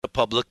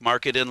public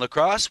market in La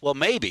Crosse? Well,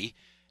 maybe.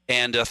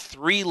 And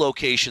 3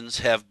 locations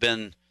have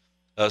been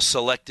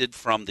selected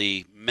from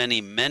the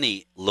many,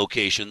 many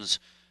locations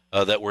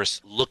that were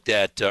looked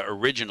at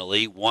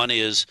originally. One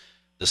is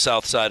the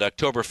Southside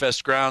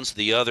Oktoberfest grounds.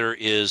 The other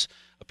is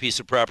a piece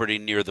of property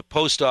near the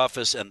post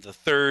office. And the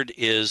third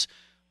is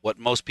what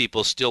most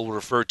people still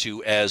refer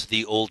to as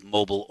the old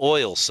Mobil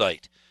Oil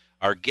site.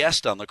 Our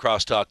guest on La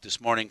Crosse Talk this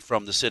morning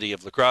from the city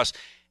of La Crosse,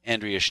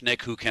 Andrea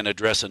Schnick, who can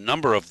address a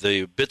number of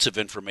the bits of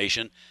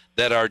information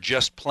that are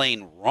just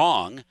plain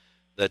wrong,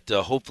 that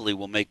hopefully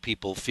will make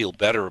people feel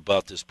better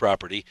about this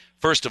property.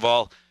 First of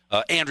all,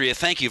 Andrea,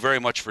 thank you very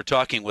much for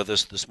talking with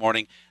us this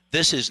morning.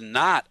 This is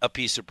not a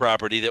piece of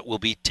property that will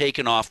be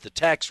taken off the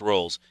tax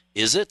rolls,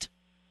 is it?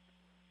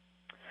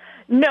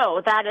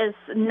 No, that is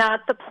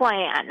not the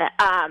plan.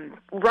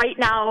 Right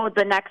now,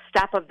 the next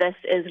step of this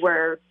is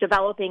we're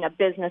developing a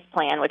business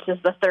plan, which is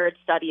the third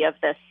study of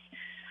this,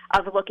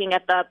 of looking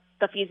at the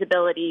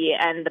feasibility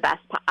and the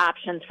best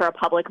options for a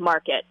public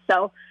market.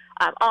 So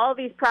all of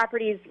these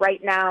properties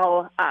right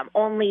now,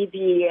 only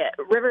the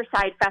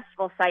Riverside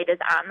Festival site is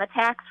on the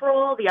tax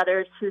roll. The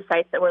other 2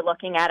 sites that we're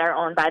looking at are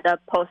owned by the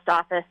post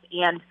office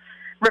and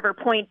River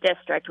Point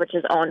District, which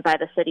is owned by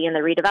the city and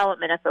the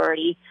redevelopment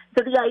authority.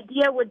 So the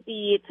idea would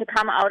be to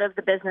come out of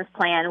the business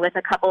plan with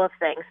a couple of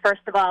things.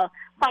 First of all,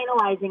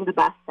 finalizing the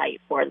best site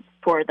for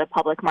the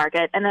public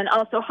market, and then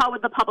also how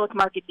would the public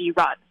market be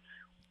run?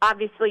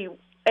 Obviously,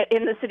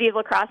 in the city of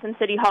La Crosse and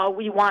City Hall,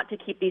 we want to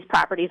keep these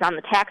properties on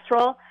the tax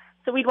roll.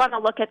 So we'd want to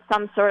look at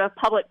some sort of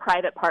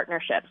public-private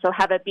partnership. So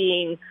have it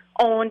being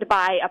owned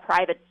by a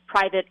private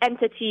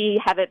entity,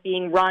 have it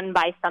being run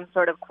by some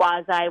sort of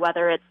quasi,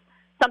 whether it's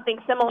something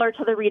similar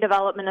to the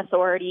redevelopment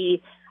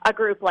authority, a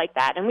group like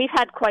that. And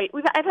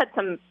I've had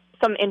some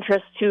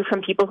interest too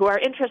from people who are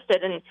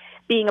interested in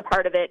being a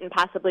part of it and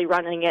possibly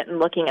running it and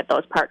looking at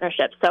those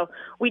partnerships. So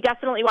we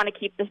definitely want to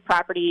keep this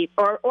property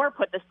or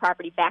put this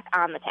property back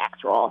on the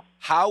tax roll.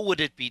 How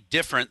would it be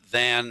different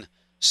than,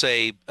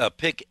 say,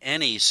 pick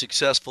any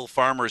successful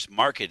farmers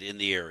market in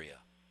the area?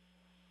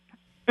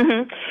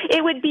 Mm-hmm.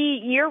 It would be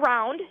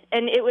year-round,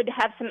 and it would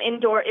have some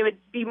indoor. It would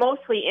be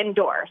mostly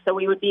indoor, so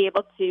we would be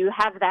able to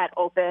have that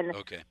open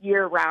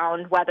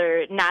year-round,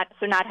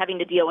 not having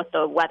to deal with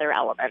the weather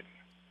elements.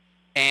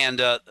 And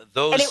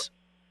those.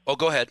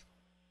 Go ahead.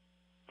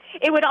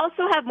 It would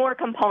also have more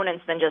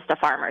components than just a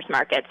farmer's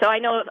market. So I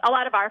know a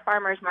lot of our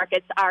farmers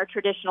markets are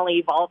traditionally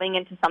evolving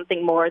into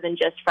something more than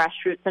just fresh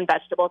fruits and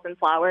vegetables and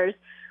flowers.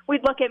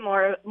 We'd look at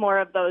more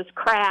of those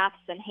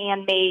crafts and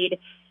handmade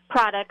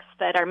products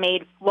that are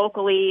made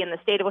locally in the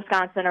state of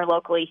Wisconsin or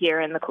locally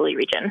here in the Coulee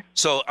region.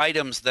 So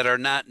items that are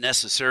not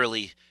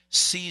necessarily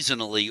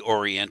seasonally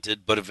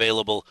oriented, but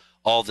available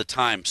all the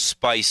time,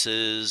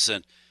 spices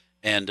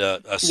and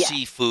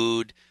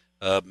seafood,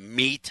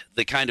 meat,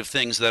 the kind of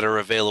things that are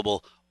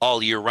available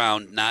all year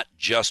round, not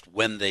just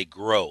when they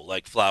grow,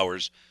 like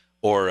flowers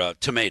or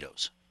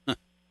tomatoes.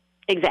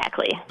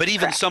 Exactly. But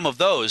even Correct. some of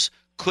those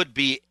could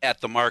be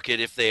at the market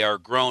if they are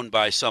grown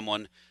by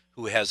someone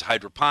who has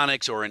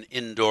hydroponics or an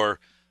indoor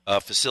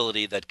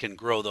facility that can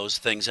grow those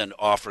things and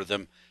offer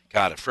them.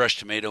 God, a fresh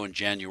tomato in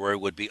January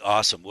would be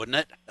awesome, wouldn't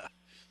it?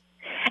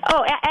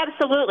 Oh,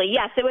 absolutely.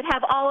 Yes, it would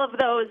have all of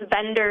those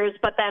vendors,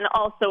 but then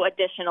also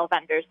additional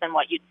vendors than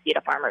what you'd see at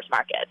a farmer's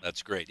market.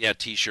 That's great. Yeah,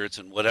 T-shirts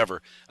and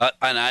whatever.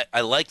 And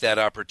I like that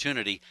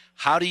opportunity.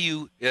 How do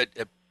you,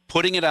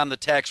 putting it on the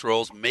tax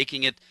rolls,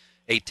 making it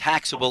a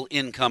taxable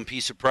income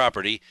piece of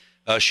property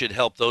should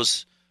help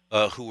those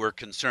who were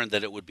concerned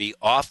that it would be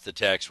off the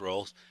tax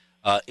rolls.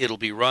 It'll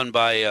be run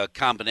by a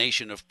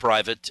combination of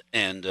private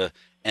and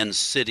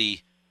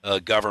city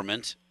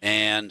government.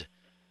 And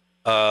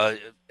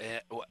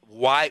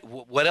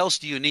what else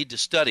do you need to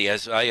study?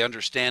 As I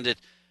understand it,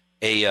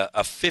 a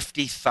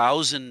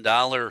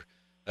 $50,000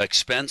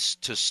 expense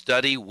to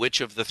study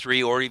which of the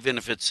 3, or even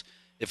if it's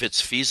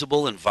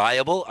feasible and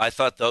viable. I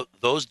thought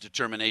those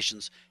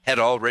determinations had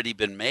already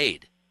been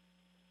made.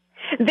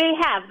 They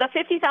have. The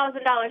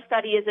 $50,000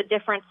 study is a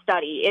different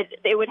study.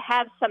 It would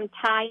have some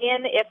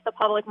tie-in if the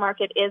public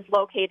market is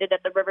located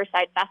at the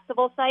Riverside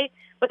Festival site.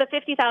 But the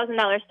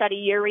 $50,000 study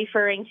you're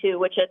referring to,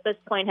 which at this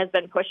point has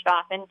been pushed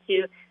off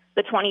into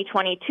the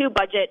 2022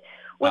 budget,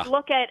 would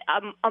look at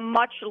a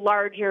much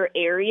larger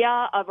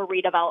area of a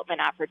redevelopment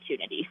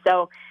opportunity.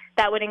 So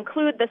that would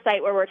include the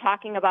site where we're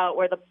talking about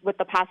with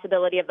the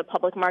possibility of the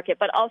public market,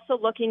 but also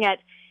looking at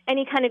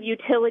any kind of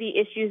utility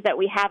issues that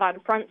we have on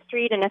Front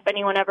Street. And if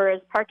anyone ever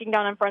is parking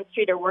down on Front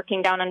Street or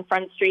working down on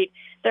Front Street,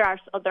 there are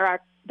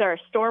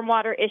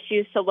stormwater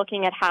issues. So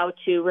looking at how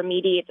to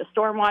remediate the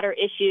stormwater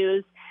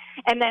issues,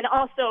 and then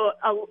also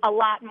a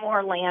lot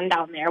more land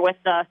down there with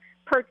the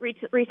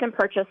recent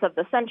purchase of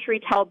the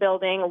Century Tel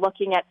building,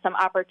 looking at some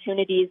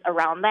opportunities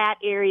around that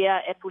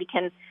area if we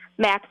can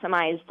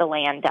maximize the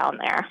land down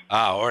there.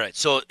 All right.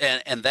 So,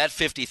 and that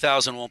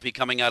 $50,000 won't be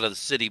coming out of the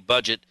city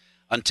budget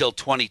until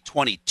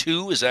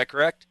 2022. Is that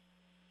correct?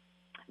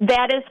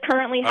 That is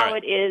currently how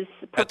it is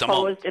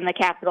proposed in the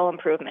capital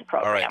improvement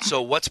program. All right.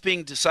 So what's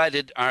being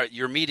decided?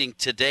 You're meeting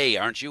today,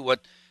 aren't you?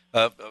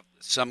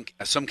 some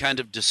kind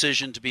of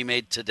decision to be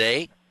made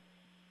today?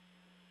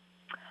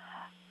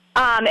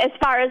 As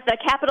far as the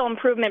capital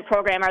improvement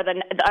program are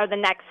the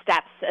next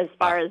steps as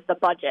far as the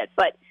budget,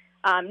 but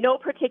no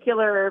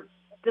particular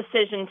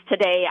decisions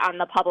today on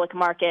the public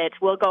market.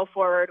 We'll go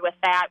forward with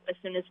that as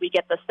soon as we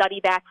get the study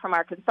back from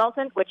our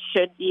consultant, which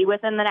should be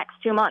within the next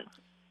 2 months.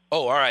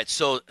 Oh, all right.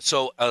 So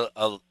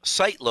a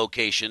site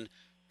location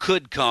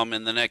could come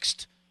in the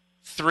next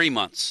 3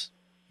 months,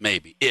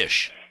 maybe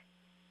ish.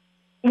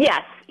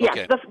 Yes, yes.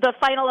 Okay. The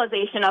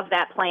finalization of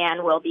that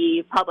plan will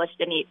be published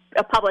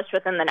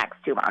within the next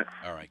 2 months.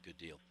 All right, good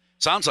deal.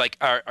 Sounds like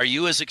are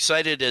you as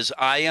excited as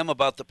I am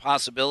about the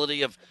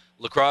possibility of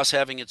La Crosse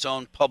having its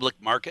own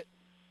public market?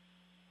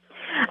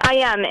 I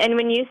am, and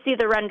when you see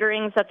the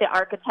renderings that the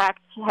architect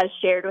has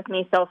shared with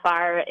me so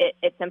far,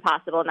 it's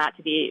impossible not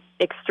to be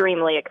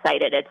extremely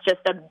excited. It's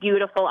just a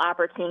beautiful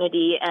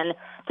opportunity, and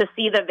to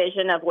see the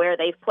vision of where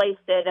they've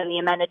placed it and the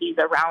amenities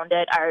around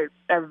it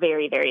are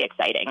very, very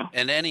exciting.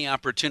 And any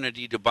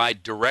opportunity to buy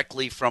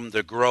directly from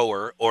the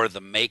grower or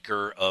the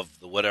maker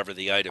of whatever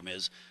the item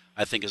is,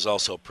 I think is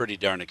also pretty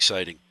darn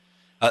exciting.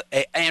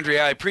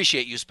 Andrea, I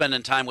appreciate you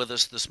spending time with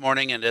us this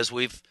morning, and as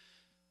we've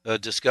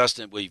discussed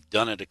it, we've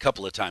done it a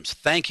couple of times.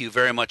 Thank you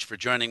very much for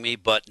joining me,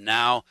 but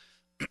now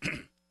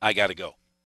I got to go.